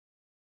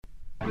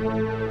You's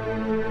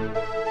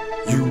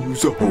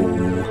a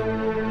hoe.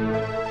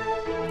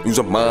 You's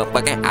a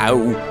motherfucking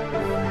hoe.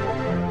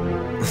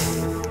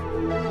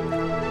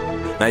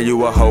 Now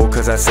you a hoe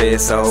cause I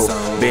said so.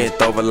 Bent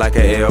over like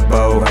an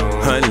elbow,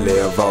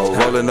 unlevel.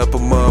 Rolling up a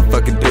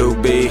motherfucking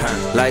doobie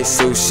like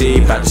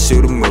sushi, about to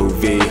shoot a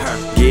movie.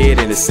 Get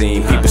in the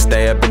scene, people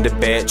stay up in the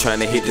bed trying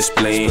to hit the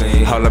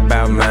spleen. All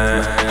about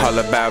mine, all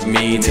about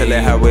me. Tell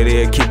it how it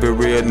is, keep it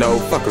real, no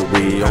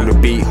fuckery. On the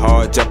beat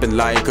hard, jumping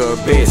like a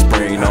bed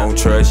spring. Don't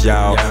trust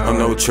y'all, I'm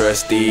no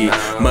trustee.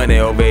 Money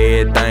over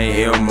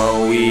everything,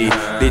 M.O.E.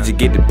 Did you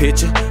get the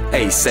picture?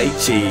 Hey, say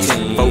cheese.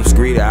 Folks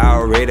greedy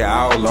already,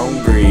 all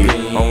on greed.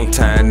 On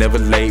time, never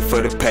late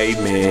for the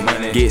pavement.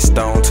 Get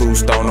stoned, 2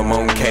 stone, I'm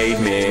on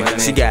caveman.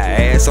 She got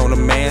ass on the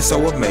man,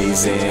 so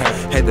amazing.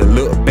 Had to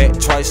look back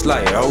twice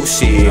like, oh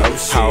shit.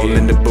 All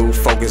in the booth,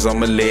 focus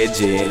on my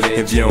legend.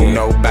 If you don't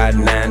know by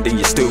 9, then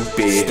you're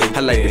stupid. I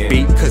like the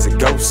beat cause it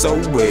goes so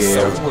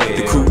well.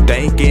 The crew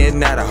ain't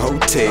getting out of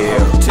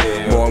hotel.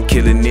 Boy, I'm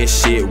killing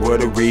this shit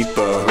with a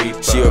reaper.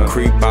 She a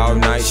creep all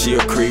night, she a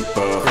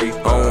creeper.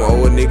 On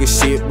old nigga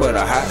shit, but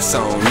a hot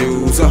song.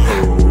 You's a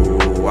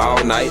hoe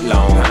all night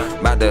long.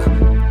 About to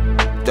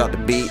drop the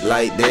beat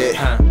like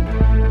that.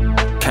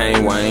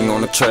 Kane Wang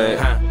on the track.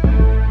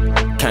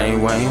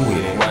 Kane Wang with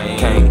it.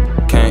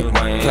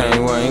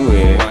 Kane Wang with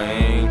it.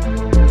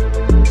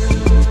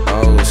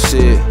 Oh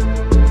shit.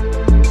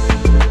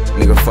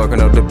 Nigga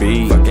fucking up the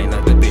beat. Fucking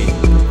up the beat.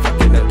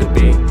 Fucking up the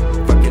beat.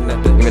 Fucking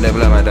up the beat. Give me that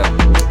blood right there.